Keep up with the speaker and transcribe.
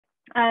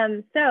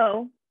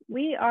So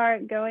we are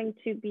going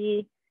to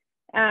be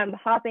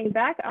hopping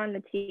back on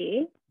the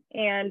T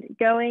and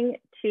going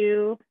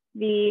to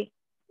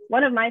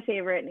one of my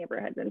favorite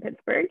neighborhoods in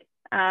Pittsburgh,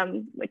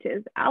 which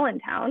is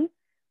Allentown,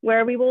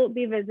 where we will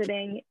be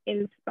visiting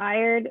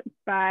Inspired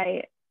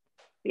by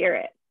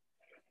Spirit.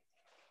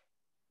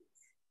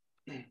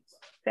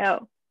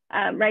 So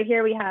right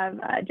here we have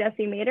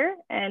Jesse Mader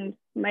and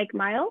Mike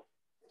Miles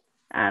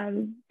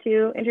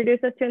to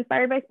introduce us to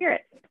Inspired by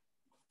Spirit.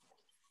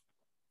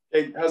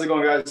 Hey, how's it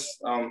going, guys?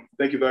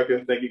 Thank you,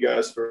 Becca. Thank you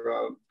guys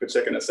for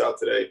checking us out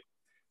today.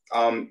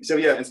 So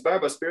yeah,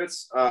 Inspired by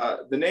Spirits.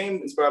 The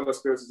name Inspired by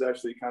Spirits is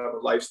actually kind of a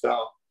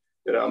lifestyle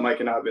that Mike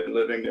and I have been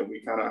living, that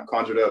we kind of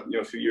conjured up,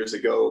 a few years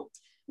ago.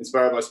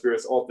 Inspired by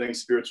Spirits, all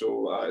things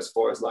spiritual, as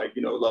far as like,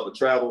 love of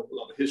travel,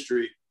 love of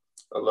history,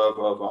 a love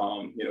of,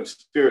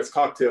 spirits,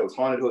 cocktails,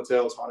 haunted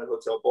hotel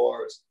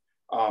bars,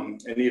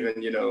 and even,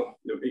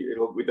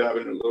 we dive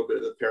into a little bit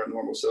of the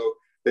paranormal. So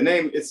the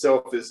name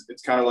itself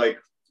it's kind of like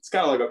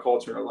a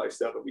culture and a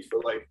lifestyle that we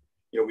feel like,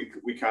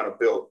 we kind of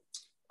built.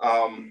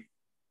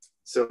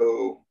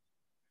 So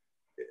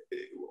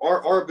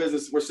our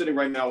business, we're sitting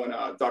right now in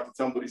Dr.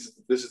 Tumblety's.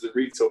 This is the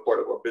retail part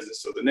of our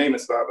business. So the name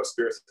Inspired by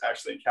Spirits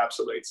actually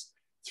encapsulates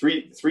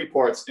three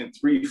parts in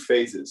 3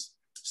 phases.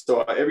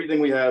 So everything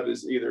we have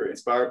is either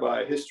inspired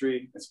by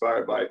history,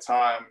 inspired by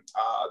time,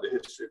 the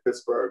history of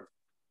Pittsburgh,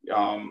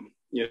 and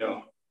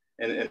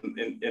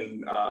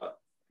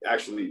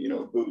actually,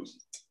 booze.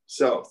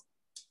 So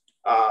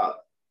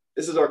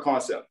this is our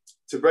concept.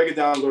 To break it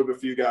down a little bit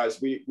for you guys,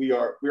 we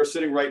are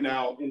sitting right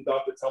now in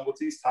Dr.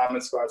 Tumblety's Time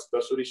Inspired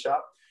Specialty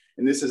Shop,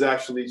 and this is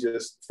actually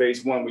just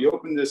phase 1. We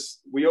opened this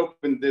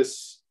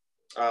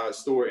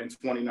store in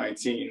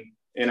 2019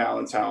 in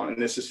Allentown,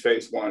 and this is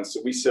phase 1.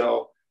 So we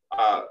sell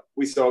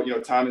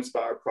time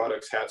inspired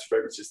products, hats,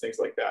 fragrances, things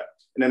like that.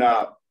 And then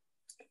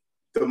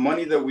the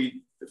money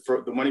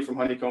from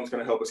Honeycomb is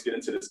going to help us get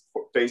into this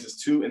phases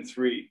 2 and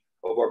 3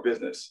 of our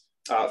business.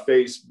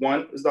 Phase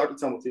 1 is Dr.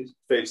 Tumblety's.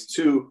 Phase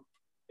 2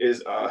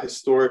 is a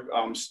historic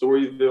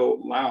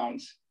Storyville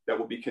lounge that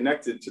will be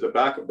connected to the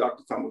back of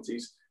Dr.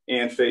 Tumblety's.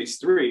 And phase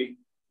 3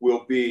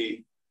 will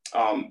be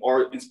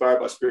our Inspired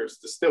by Spirits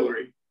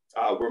Distillery,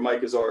 where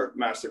Mike is our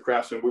master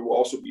craftsman. We will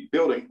also be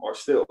building our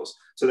stills.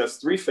 So that's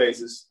 3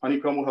 phases.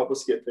 Honeycomb will help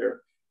us get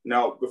there.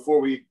 Now,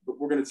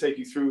 we're going to take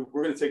you through,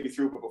 but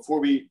before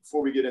we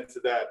get into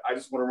that, I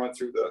just want to run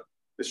through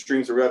the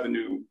streams of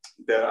revenue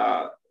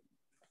that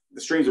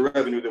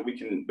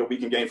we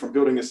can gain from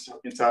building this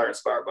entire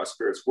Inspired by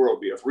Spirits world.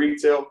 We have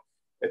retail.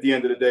 At the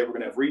end of the day, we're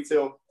going to have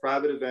retail,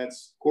 private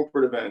events,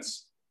 corporate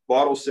events,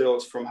 bottle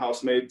sales from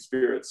house-made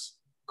spirits,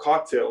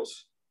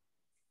 cocktails,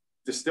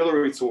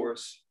 distillery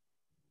tours,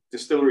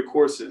 distillery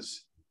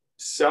courses,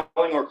 selling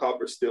our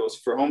copper stills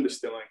for home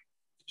distilling,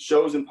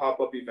 shows and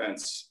pop-up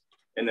events,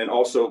 and then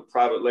also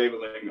private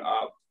labeling,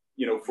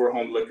 for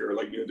home liquor,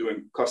 like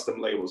doing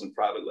custom labels and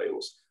private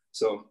labels.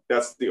 So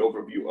that's the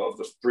overview of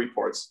the 3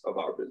 parts of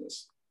our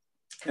business.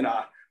 And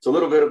so a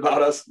little bit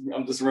about us.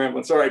 I'm just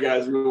rambling. Sorry,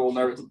 guys, we're a little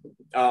nervous.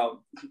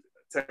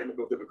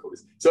 Technical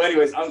difficulties. So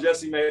anyways, I'm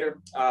Jesse Mader.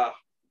 I'm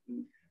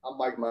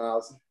Mike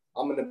Miles.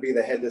 I'm going to be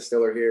the head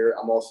distiller here.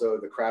 I'm also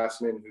the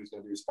craftsman who's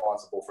going to be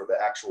responsible for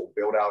the actual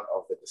build out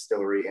of the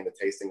distillery and the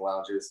tasting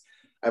lounges.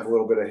 I have a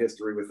little bit of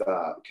history with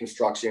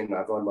construction.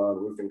 I've run my own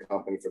roofing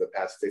company for the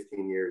past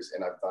 15 years,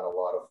 and I've done a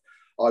lot of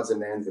odds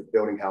and ends of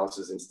building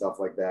houses and stuff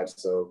like that.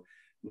 So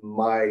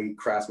my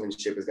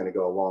craftsmanship is going to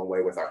go a long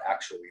way with our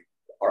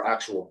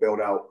actual build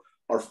out.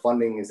 Our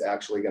funding is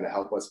actually going to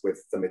help us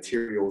with the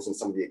materials and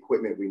some of the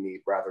equipment we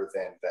need rather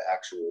than the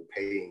actual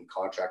paying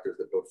contractors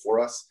that build for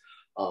us.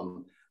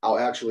 I'll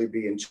actually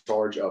be in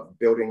charge of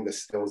building the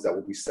stills that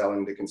we'll be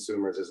selling to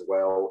consumers as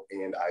well.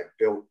 And I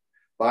built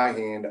by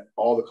hand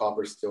all the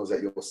copper stills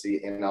that you'll see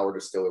in our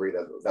distillery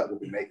that will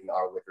be making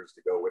our liquors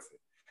to go with it.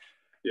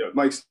 Yeah,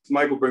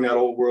 Mike will bring that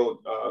old world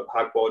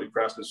high quality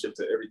craftsmanship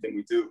to everything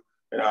we do.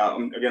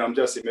 And again, I'm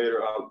Jesse Mader.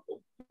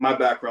 My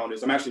background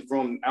is I'm actually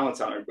from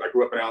Allentown. I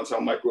grew up in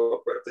Allentown. Mike grew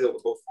up right up the hill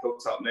with both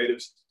Hilltop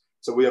natives.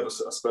 So we have a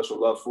special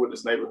love for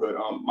this neighborhood.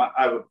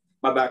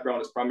 My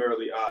background is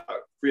primarily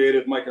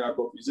creative. Mike and I are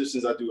both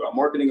musicians. I do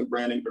marketing and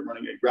branding. Been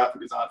running a graphic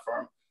design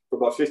firm for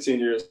about 15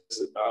 years.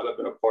 I've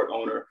been a part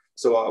owner.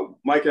 So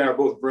Mike and I are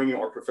both bringing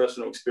our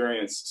professional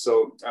experience.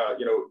 So,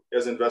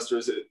 as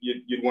investors,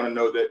 you'd want to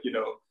know that,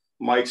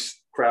 Mike's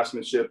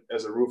craftsmanship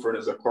as a roofer and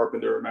as a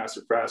carpenter, a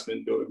master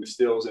craftsman, building the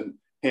stills and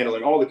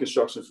handling all the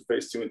construction for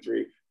phase 2 and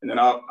 3. And then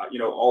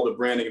all the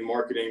branding and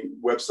marketing,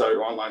 website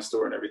or online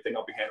store and everything,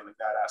 I'll be handling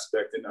that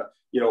aspect. And,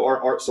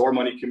 so our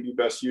money can be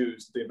best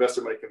used. The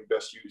investor money can be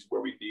best used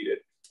where we need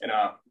it. And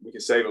we can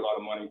save a lot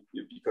of money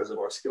because of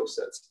our skill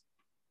sets.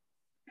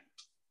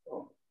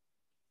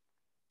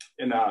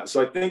 And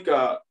so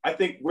I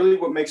think really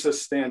what makes us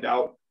stand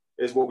out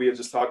is what we have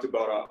just talked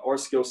about, our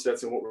skill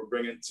sets and what we're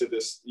bringing to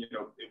this,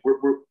 we're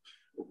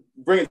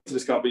bringing to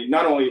this company.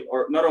 Not only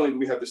do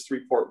we have this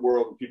 3-part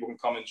world where people can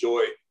come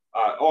enjoy,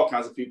 all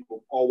kinds of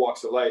people, all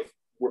walks of life.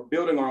 We're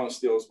building our own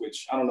stills,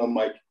 which I don't know,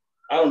 Mike,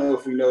 I don't know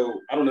if we know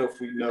another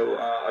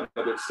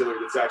distillery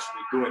that's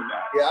actually doing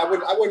that. Yeah,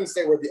 I wouldn't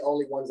say we're the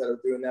only ones that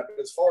are doing that, but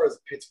as far as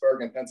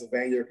Pittsburgh and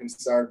Pennsylvania are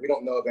concerned, we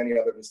don't know of any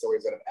other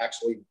distilleries that have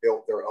actually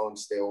built their own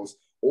stills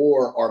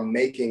or are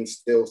making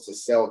stills to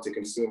sell to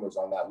consumers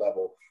on that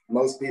level.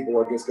 Most people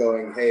are just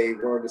going, hey,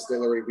 we're a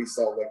distillery, we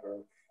sell liquor.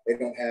 They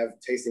don't have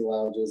tasting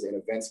lounges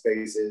and event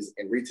spaces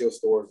and retail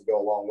stores to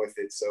go along with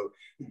it. So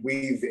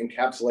we've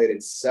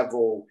encapsulated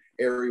several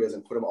areas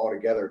and put them all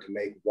together to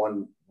make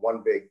one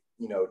big,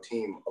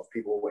 team of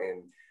people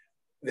in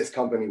this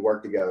company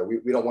work together.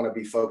 We don't want to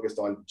be focused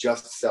on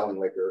just selling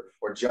liquor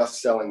or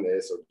just selling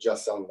this or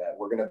just selling that.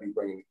 We're going to be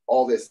bringing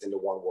all this into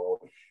one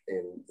world,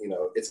 and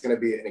it's going to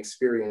be an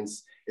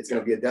experience. It's going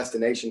to be a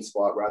destination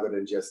spot rather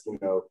than just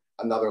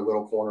another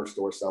little corner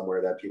store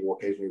somewhere that people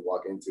occasionally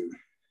walk into.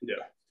 Yeah,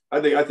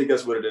 I think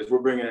that's what it is. We're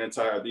bringing the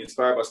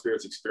Inspired by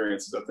Spirits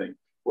experiences. I think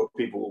what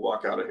people will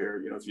walk out of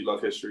here. If you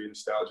love history and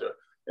nostalgia.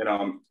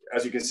 And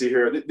as you can see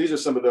here, these are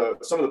some of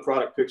the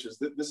product pictures.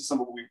 This is some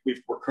of what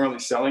we're currently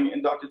selling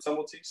in Dr.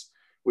 Tumblety's.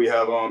 We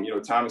have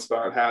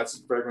time-inspired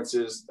hats,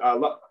 fragrances.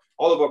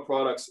 All of our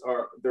products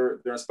they're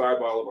inspired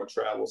by all of our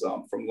travels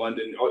from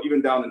London, even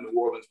down in New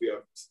Orleans. We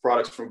have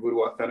products from Voodoo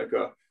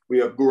Authentica. We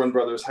have Gurin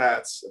Brothers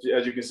hats.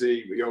 As you can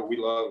see, we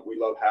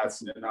love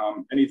hats and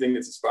anything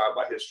that's inspired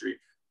by history.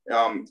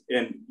 And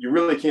you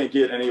really can't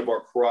get any of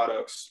our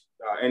products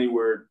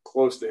anywhere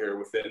close to here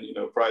within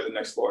probably the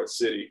next large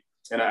city.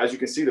 And as you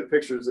can see the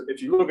pictures,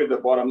 if you look at the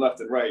bottom left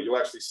and right, you'll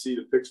actually see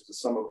the pictures of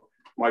some of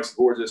Mike's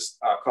gorgeous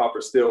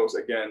copper stills,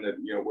 again, that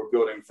we're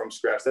building from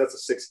scratch.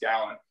 That's a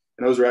 6-gallon,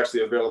 and those are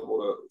actually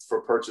available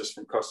for purchase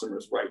from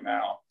customers right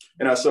now.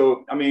 And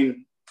so,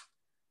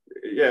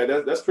 yeah,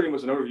 that's pretty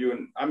much an overview.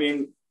 And I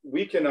mean,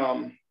 we can,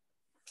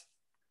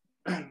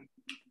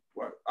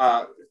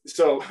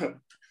 so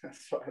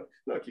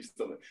look, he's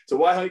still there. So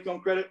why honeycomb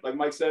credit? Like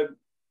Mike said,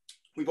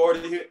 we've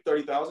already hit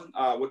 30,000.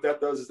 What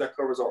that does is that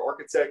covers our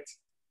architect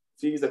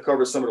fees, that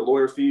covers some of the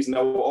lawyer fees, and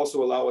that will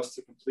also allow us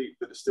to complete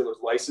the distiller's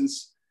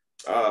license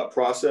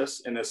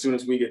process. And as soon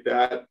as we get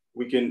that,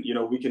 we can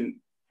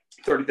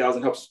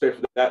 30,000 helps us pay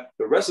for that.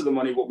 The rest of the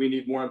money, what we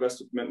need more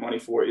investment money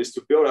for, is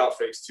to build out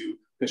phase 2,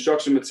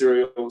 construction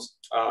materials,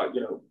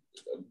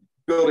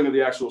 building of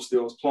the actual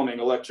stills, plumbing,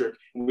 electric,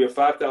 and we have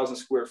 5,000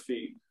 square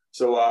feet.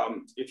 So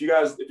if you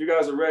guys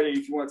are ready,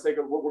 if you want to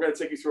we're going to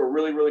take you through a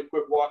really, really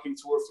quick walking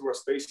tour through our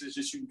spaces,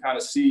 just so you can kind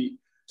of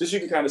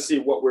see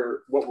what we're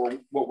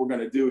going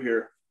to do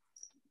here.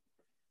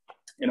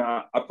 And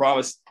I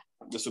promise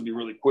this will be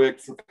really quick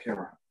for the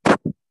camera.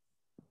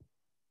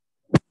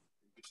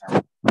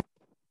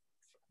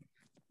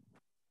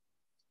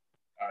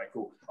 All right,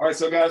 cool. All right,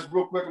 so guys,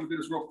 real quick, I'm gonna do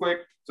this real quick.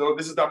 So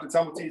this is Dr.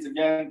 Tumblety's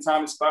again,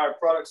 time-inspired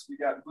products. We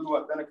got Voodoo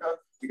Authentica.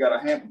 We got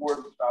a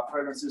handboard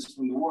fragrances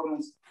from New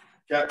Orleans.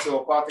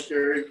 Capital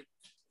Apothecary.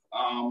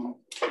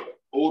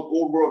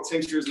 Old world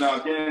tinctures.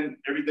 Now again,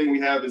 everything we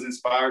have is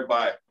inspired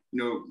by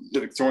the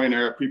Victorian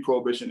era,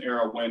 pre-Prohibition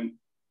era, when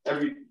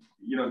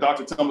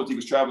Dr. Tumblety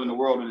was traveling the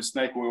world in a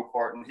snake oil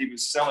cart, and he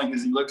was selling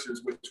his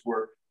elixirs, which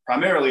were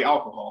primarily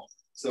alcohol.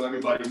 So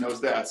everybody knows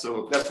that.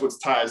 So that's what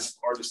ties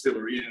our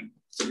distillery in.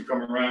 So we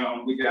come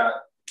around,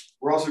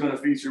 we're also going to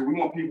feature, we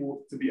want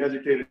people to be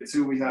educated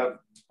too. We have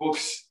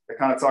books that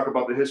kind of talk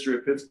about the history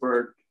of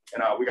Pittsburgh,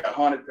 and we got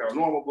haunted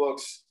paranormal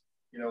books,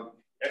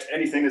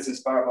 anything that's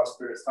inspired by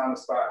spirits,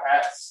 time-inspired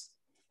hats.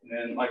 And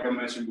then, like I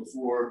mentioned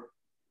before,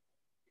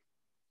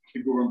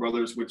 the Gurin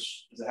Brothers,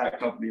 which is a hat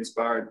company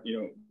inspired,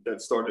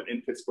 that started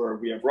in Pittsburgh.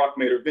 We have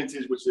Rockmader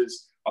Vintage, which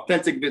is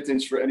authentic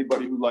vintage for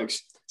anybody who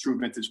likes true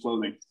vintage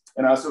clothing.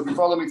 And so if you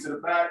follow me to the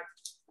back,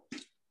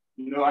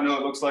 I know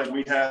it looks like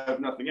we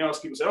have nothing else.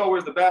 People say, oh,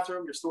 where's the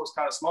bathroom? Your store's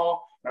kind of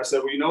small. And I said,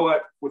 well, you know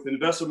what? With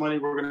investor money,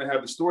 we're going to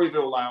have the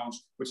Storyville Lounge,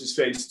 which is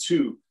phase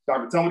 2.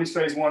 Dr. Tumblty's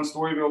phase 1,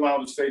 Storyville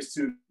Lounge is phase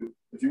 2.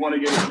 If you want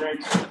to get a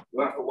drink,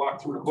 you'll have to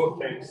walk through the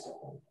bookcase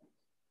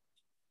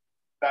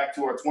back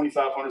to our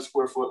 2,500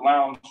 square foot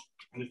lounge.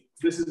 And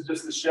this is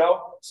just the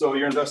shell. So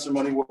your investor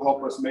money will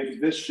help us make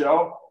this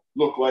shell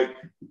look like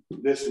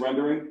this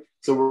rendering.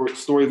 So we're at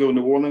Storyville,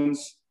 New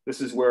Orleans.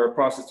 This is where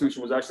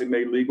prostitution was actually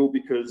made legal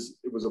because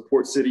it was a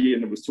port city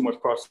and there was too much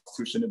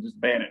prostitution to just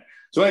ban it.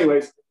 So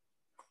anyways,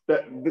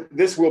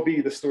 this will be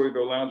the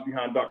Storyville Lounge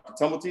behind Dr.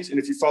 Tumblety's. And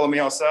if you follow me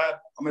outside,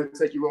 I'm going to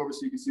take you over so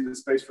you can see the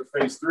space for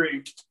phase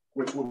 3,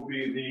 which will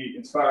be the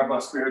Inspired by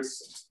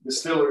Spirits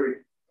Distillery.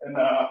 And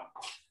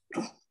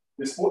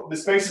the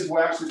spaces will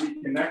actually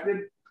be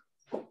connected,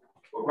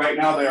 but right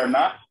now they are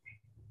not.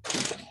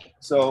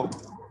 So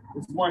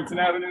it's Warrington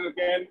Avenue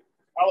again.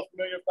 All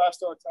familiar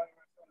 5-star Italian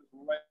restaurant is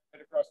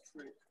right across the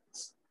street.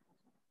 So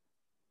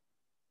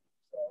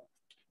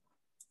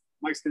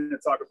Mike's going to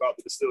talk about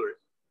the distillery.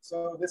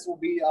 So this will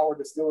be our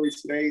distillery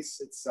space.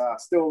 It's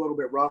still a little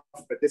bit rough,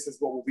 but this is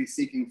what we'll be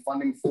seeking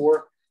funding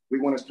for. We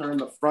want to turn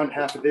the front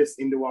half of this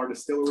into our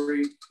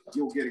distillery.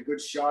 You'll get a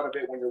good shot of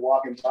it when you're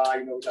walking by.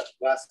 We got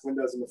glass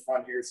windows in the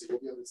front here, so you'll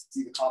be able to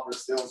see the copper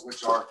stills,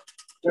 which are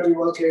going to be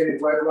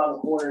located right around the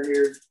corner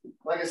here.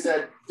 Like I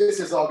said, this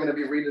is all going to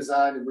be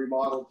redesigned and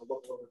remodeled to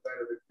look a little bit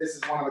better. This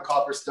is one of the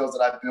copper stills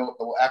that I built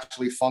that will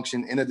actually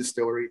function in a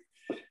distillery.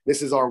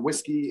 This is our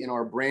whiskey and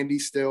our brandy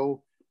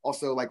still.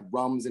 Also like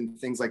rums and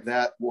things like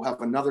that. We'll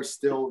have another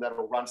still that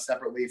will run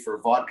separately for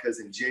vodkas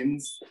and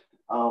gins.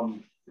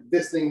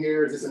 This thing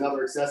here is just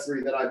another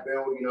accessory that I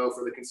built, you know,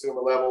 for the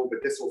consumer level,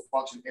 but this will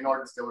function in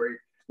our distillery.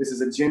 This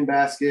is a gin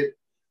basket.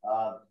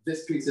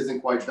 This piece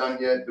isn't quite done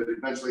yet, but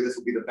eventually this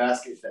will be the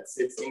basket that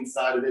sits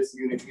inside of this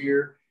unit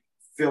here.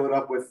 Fill it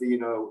up with the, you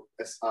know,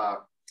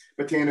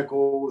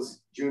 botanicals,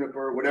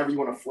 juniper, whatever you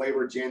want to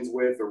flavor gins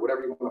with, or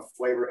whatever you want to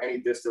flavor any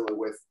distillate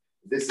with.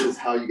 This is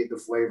how you get the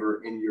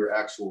flavor in your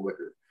actual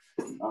liquor.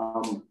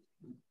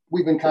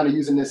 We've been kind of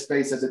using this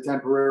space as a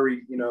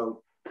temporary, you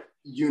know,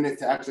 unit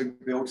to actually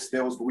build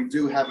stills, but we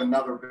do have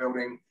another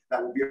building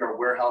that will be our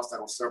warehouse that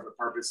will serve the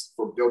purpose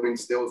for building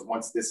stills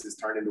once this is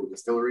turned into a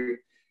distillery.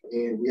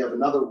 And we have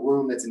another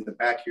room that's in the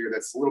back here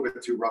that's a little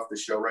bit too rough to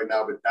show right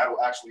now, but that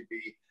will actually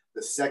be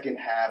the second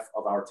half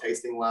of our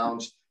tasting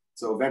lounge.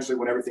 So eventually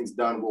when everything's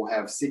done, we'll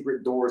have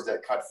secret doors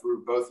that cut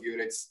through both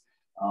units.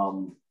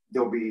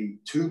 There'll be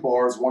 2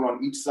 bars, one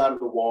on each side of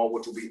the wall,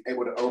 which will be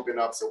able to open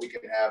up so we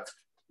can have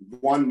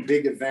one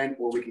big event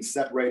where we can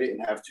separate it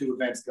and have 2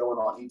 events going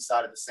on each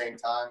side at the same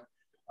time.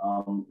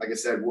 Like I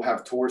said, we'll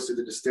have tours to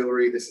the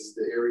distillery. This is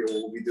the area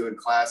where we'll be doing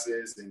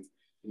classes, and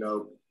you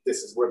know,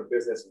 this is where the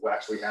business will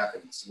actually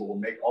happen. So we'll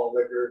make all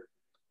liquor,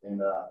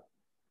 and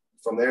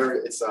from there,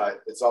 it's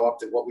all up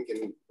to what we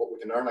can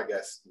earn, I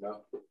guess. You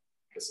know,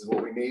 this is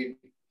what we need.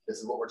 This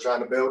is what we're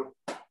trying to build.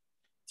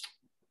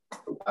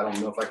 I don't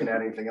know if I can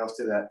add anything else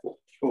to that.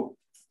 Cool.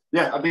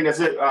 Yeah, I think that's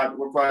it.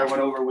 We probably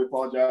went over. We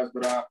apologize,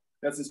 but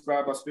that's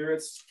Inspired by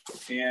Spirits.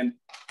 And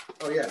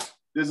oh yeah,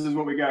 this is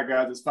what we got,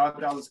 guys. It's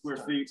 5,000 square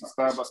feet,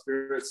 Inspired by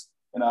Spirits,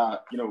 and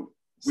you know.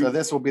 So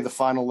this will be the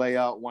final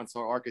layout once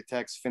our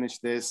architects finish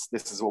this.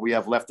 This is what we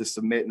have left to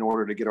submit in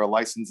order to get our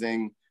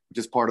licensing, which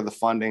is part of the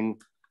funding.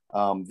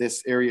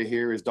 This area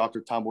here is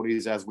Dr.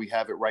 Tumblety's as we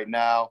have it right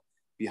now.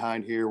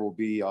 Behind here will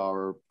be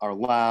our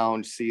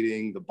lounge,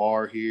 seating, the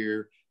bar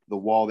here, the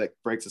wall that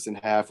breaks us in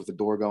half with the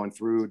door going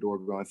through.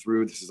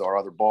 This is our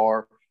other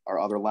bar, our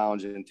other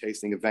lounge and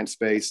tasting event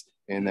space.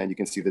 And then you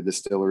can see the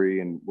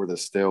distillery and where the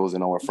stills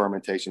and all our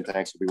fermentation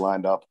tanks will be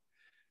lined up.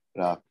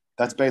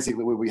 That's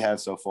basically what we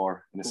have so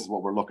far. And this is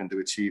what we're looking to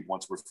achieve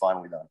once we're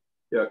finally done.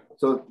 Yeah.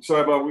 So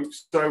sorry we're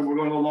going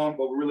a little long,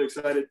 but we're really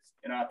excited.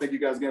 And thank you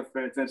guys again for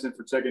paying attention,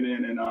 for checking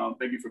in. And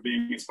thank you for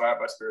being inspired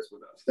by spirits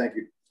with us. Thank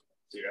you.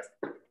 See you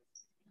guys.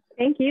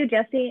 Thank you,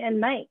 Jesse and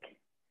Mike.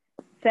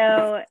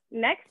 So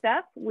next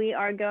up, we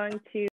are going to